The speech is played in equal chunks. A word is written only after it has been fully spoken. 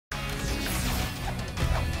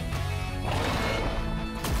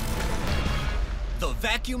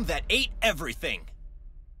vacuum that ate everything.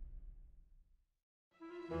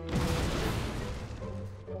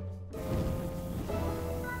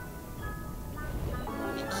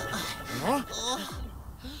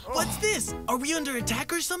 What's this? Are we under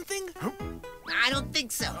attack or something? I don't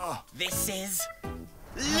think so. This is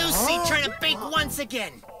Lucy trying to bake once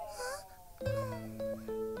again.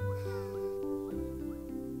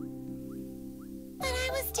 But I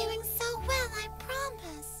was doing so well, I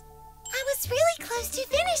promise. I was really close to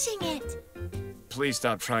finishing it. Please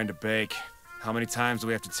stop trying to bake. How many times do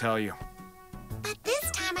we have to tell you? But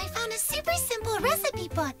this time I found a super simple recipe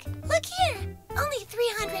book. Look here. Only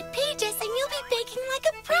 300 pages and you'll be baking like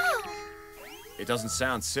a pro. It doesn't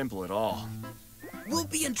sound simple at all. We'll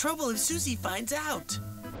be in trouble if Susie finds out.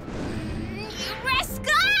 You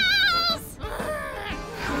rascals!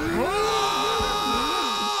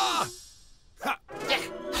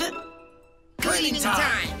 Cleaning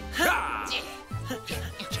time!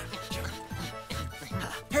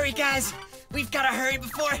 Hurry, guys! We've got to hurry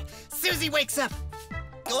before Susie wakes up!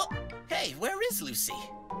 Oh, hey, where is Lucy?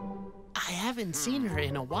 I haven't seen her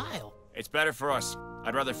in a while. It's better for us.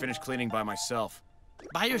 I'd rather finish cleaning by myself.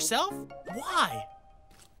 By yourself? Why?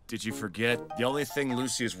 Did you forget? The only thing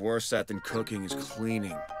Lucy is worse at than cooking is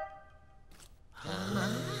cleaning.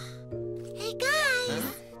 Hey, guys!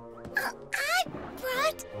 I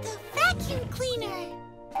brought the vacuum cleaner.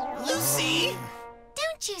 Lucy!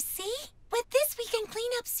 Don't you see? With this, we can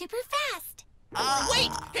clean up super fast.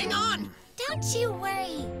 Wait, hang on! Don't you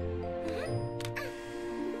worry.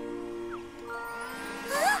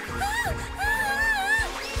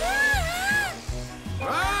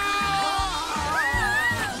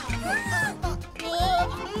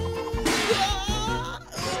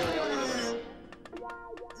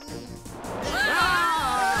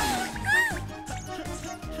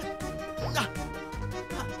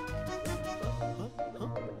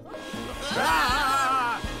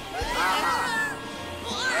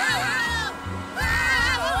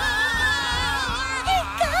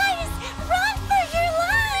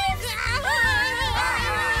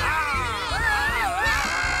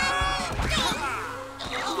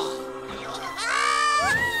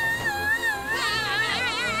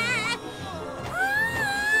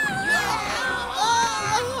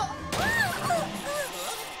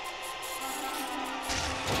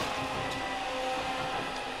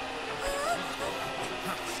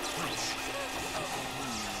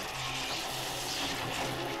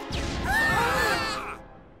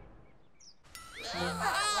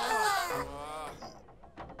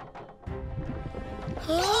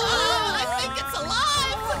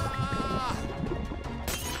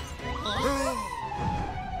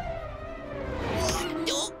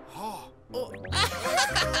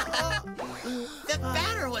 The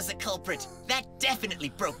batter was the culprit. That definitely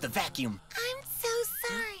broke the vacuum. I'm so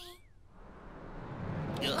sorry.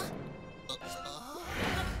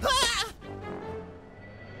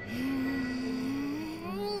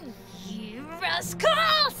 You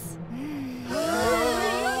rascals!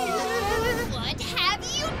 What have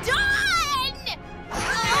you done?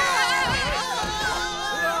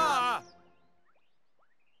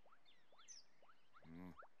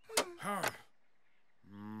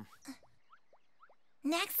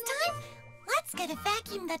 Next time, let's get a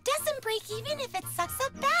vacuum that doesn't break even if it sucks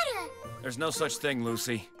up batter. There's no such thing,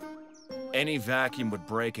 Lucy. Any vacuum would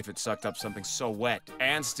break if it sucked up something so wet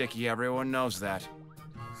and sticky, everyone knows that.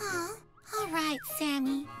 Oh, all right,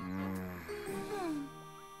 Sammy.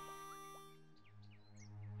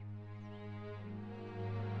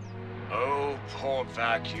 Oh, poor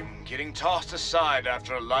vacuum, getting tossed aside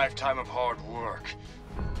after a lifetime of hard work.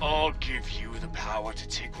 I'll give you the power to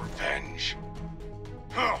take revenge.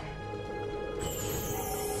 Huh.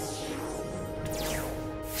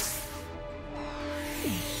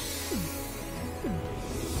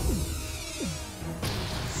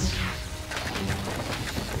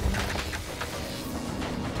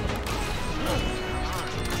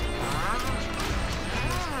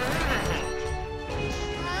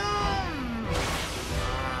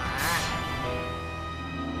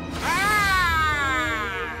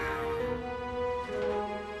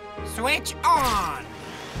 Switch on!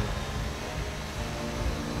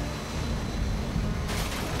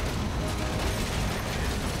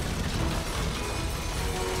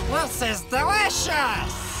 This is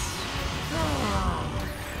delicious!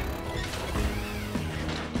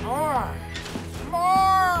 More!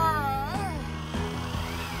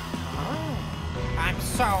 I'm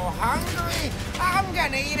so hungry, I'm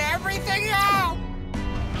gonna eat everything out!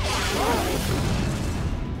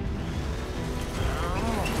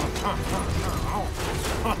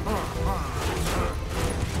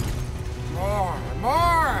 More,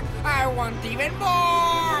 more! I want even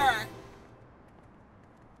more!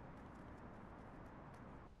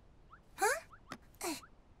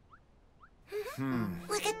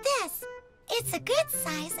 Look at this. It's a good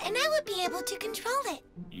size, and I would be able to control it.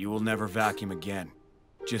 You will never vacuum again.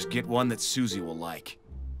 Just get one that Susie will like.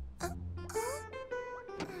 How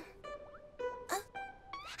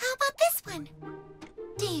about this one?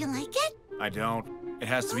 Do you like it? I don't. It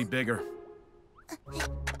has to be bigger.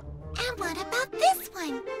 And what about this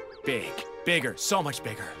one? Big. Bigger. So much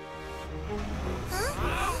bigger.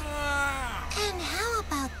 And how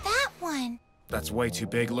about that one? That's way too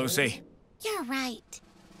big, Lucy. You're right.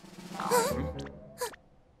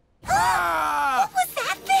 Ah! What was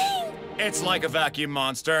that thing? It's like a vacuum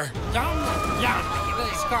monster. Yum, yum!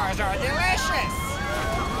 These cars are delicious!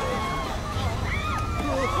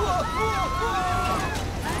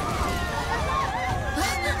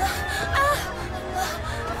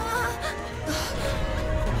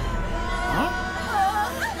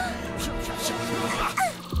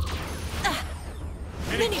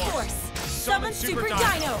 Miniforce, summon Super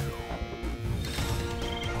Dino.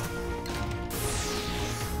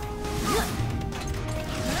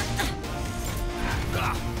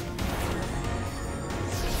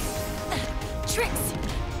 Tricks,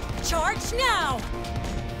 charge now.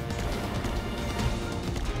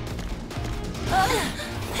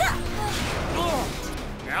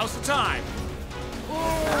 Now's the time.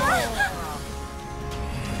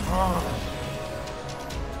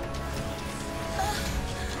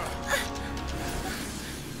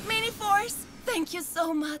 Miniforce, thank you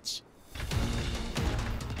so much.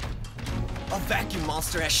 A vacuum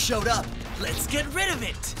monster has showed up. Let's get rid of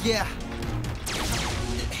it. Yeah.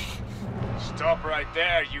 Stop right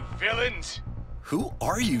there, you villains. Who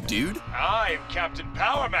are you, dude? I am Captain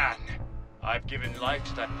Powerman. I've given life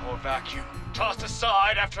to that poor vacuum. Tossed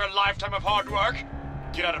aside after a lifetime of hard work.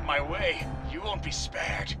 Get out of my way. You won't be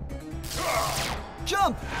spared.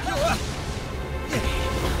 Jump!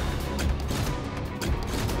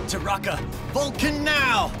 Taraka, Vulcan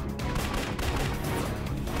now!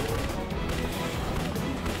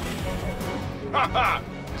 Haha!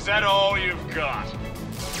 Is that all you've got?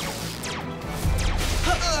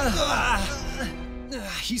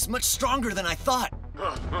 He's much stronger than I thought.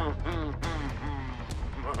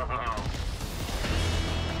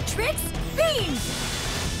 Tricks, beam.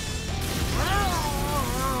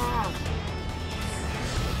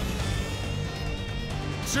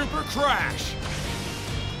 Super Crash!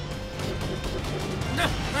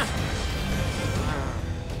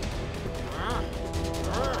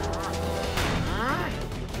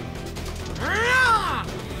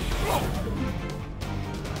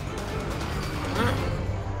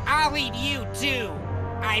 I'll eat you too.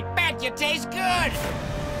 I bet you taste good.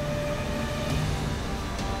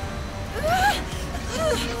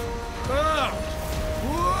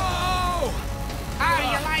 Whoa! How do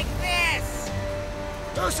you like this?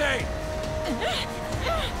 Lucy!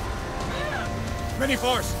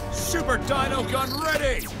 Miniforce Super Dino gun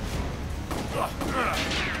ready!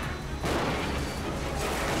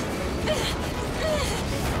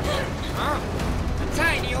 A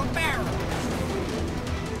tiny old barrel.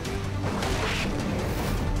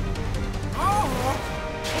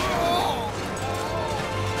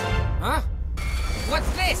 Huh?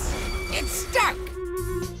 What's this? It's stuck!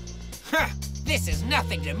 Huh, this is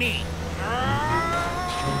nothing to me.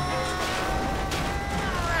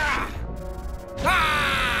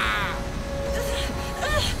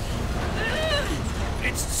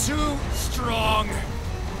 It's too strong!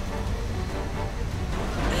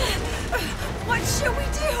 What should we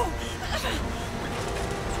do?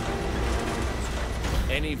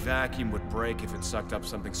 Any vacuum would break if it sucked up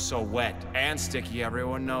something so wet and sticky.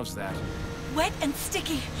 Everyone knows that. Wet and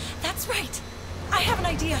sticky. That's right. I have an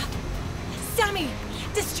idea. Sammy,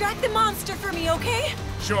 distract the monster for me, okay?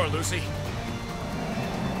 Sure, Lucy.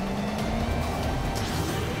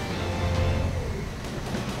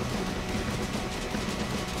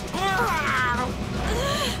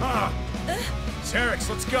 Terex,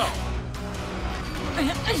 let's go.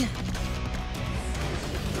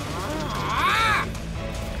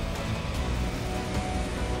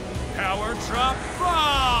 Power drop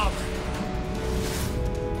bomb!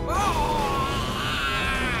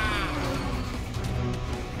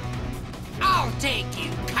 I'll take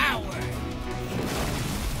you, coward!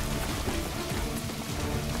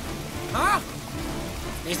 Huh?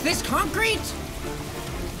 Is this concrete?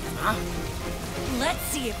 Huh? Let's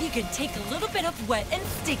see if you can take a little bit of wet and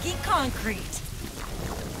sticky concrete.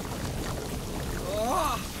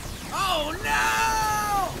 Oh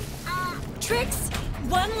no! Tricks,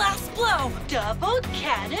 One last blow. Double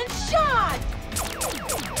cannon shot!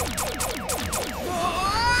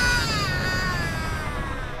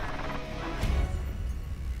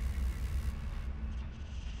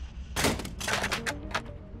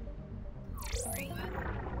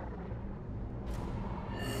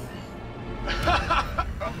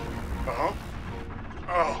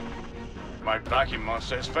 Oh, my vacuum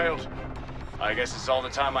monster has failed. I guess it's all the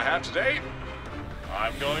time I have today.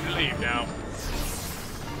 I'm going to leave now.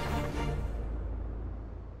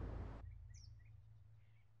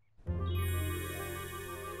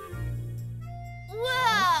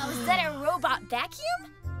 Whoa! Is that a robot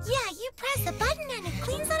vacuum? Yeah, you press a button and it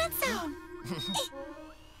cleans on its own.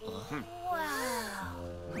 Wow.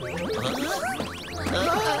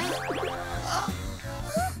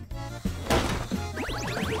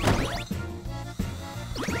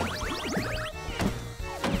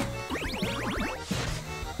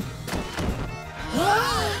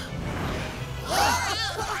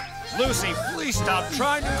 Lucy, please stop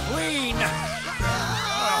trying to clean.